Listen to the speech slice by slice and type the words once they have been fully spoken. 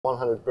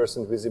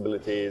100%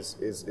 visibility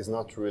is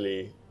not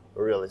really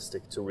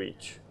realistic to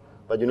reach,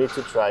 but you need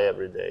to try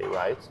every day,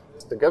 right?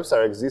 The gaps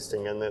are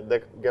existing, and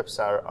the gaps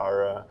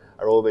are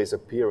always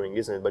appearing,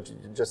 isn't it? But you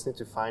just need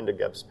to find the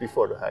gaps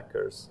before the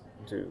hackers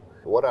do.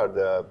 What are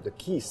the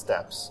key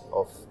steps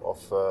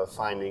of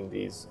finding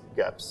these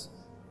gaps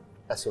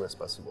as soon as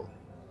possible?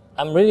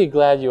 I'm really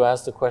glad you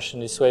asked the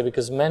question this way,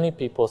 because many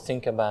people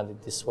think about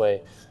it this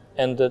way.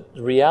 And the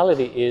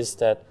reality is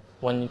that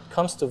when it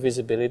comes to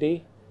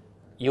visibility,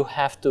 you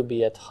have to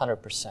be at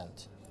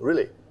 100%.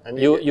 Really? And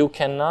you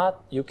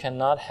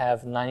cannot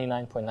have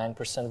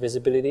 99.9%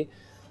 visibility.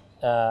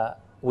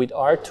 With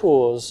our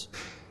tools,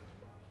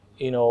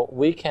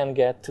 we can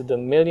get to the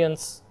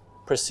millionth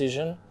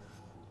precision.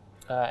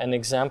 An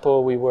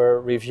example, we were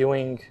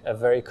reviewing a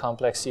very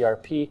complex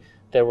ERP.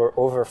 There were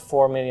over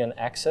 4 million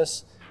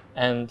access,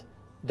 and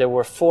there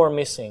were 4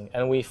 missing.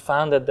 And we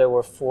found that there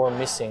were 4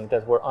 missing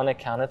that were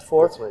unaccounted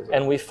for,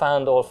 and we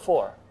found all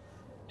 4.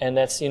 And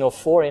that's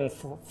 4 in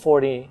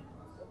 40.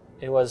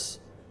 It was,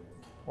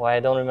 well, I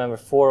don't remember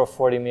 4 or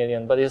 40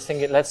 million, but let's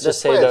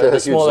just say the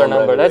smaller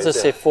number. Let's just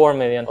say 4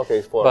 million.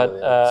 Okay, 4 million.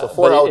 So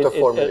 4 out of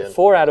 4 million.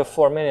 4 out of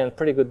 4 million,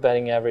 pretty good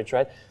batting average,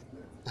 right?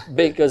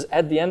 Because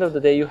at the end of the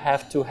day, you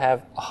have to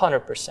have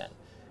 100%.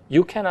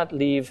 You cannot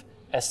leave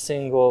a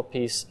single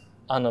piece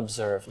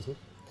unobserved. Mm-hmm.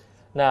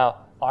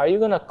 Now, are you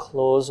going to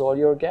close all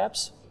your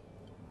gaps?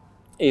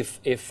 If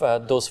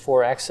those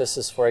 4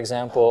 accesses, for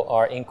example,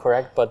 are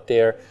incorrect, but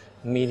they're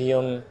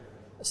medium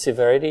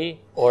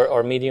severity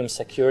or medium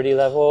security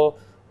level,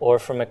 or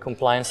from a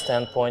compliance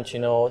standpoint,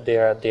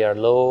 they are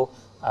low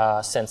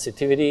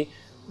sensitivity,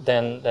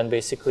 then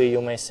basically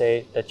you may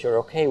say that you're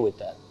okay with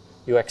that.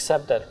 You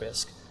accept that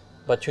risk,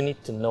 but you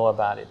need to know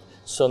about it.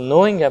 So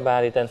knowing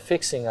about it and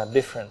fixing are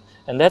different,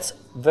 and that's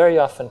very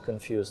often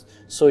confused.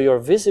 So your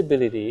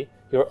visibility,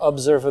 your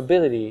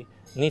observability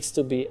needs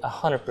to be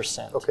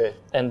 100%. Okay.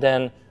 And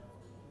then,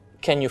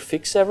 can you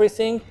fix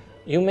everything?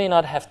 You may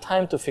not have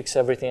time to fix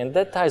everything, and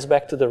that ties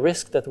back to the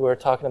risk that we were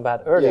talking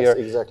about earlier. Yes,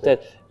 exactly.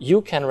 That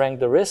you can rank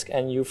the risk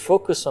and you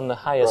focus on the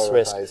highest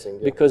risk,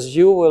 because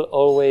you will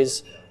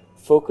always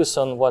focus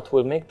on what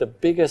will make the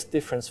biggest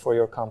difference for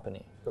your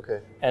company. Okay.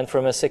 And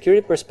from a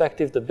security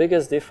perspective, the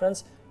biggest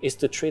difference is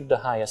to treat the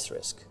highest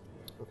risk.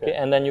 Okay.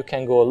 And then you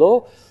can go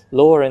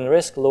lower in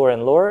risk, lower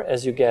and lower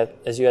as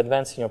you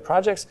advance in your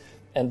projects.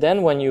 And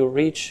then when you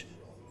reach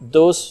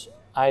those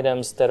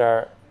items that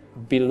are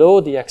below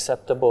the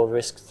acceptable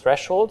risk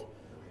threshold,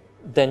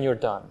 then you're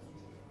done.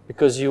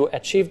 Because you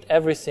achieved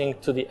everything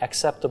to the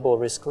acceptable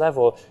risk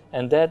level,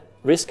 and that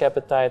risk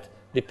appetite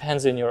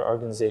depends on your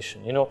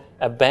organization.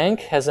 A bank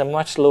has a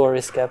much lower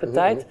risk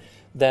appetite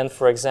than,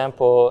 for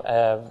example,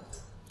 a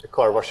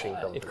car washing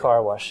company. A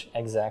car wash,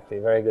 exactly.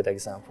 Very good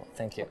example.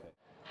 Thank you.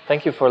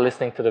 Thank you for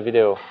listening to the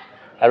video.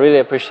 I really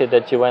appreciate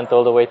that you went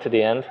all the way to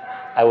the end.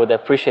 I would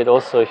appreciate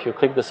also if you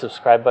click the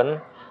subscribe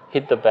button,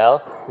 hit the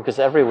bell, because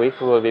every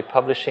week we will be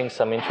publishing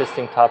some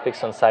interesting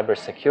topics on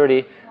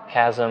cybersecurity,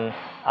 CASM,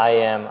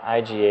 IAM,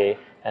 IGA,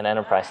 and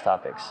enterprise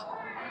topics.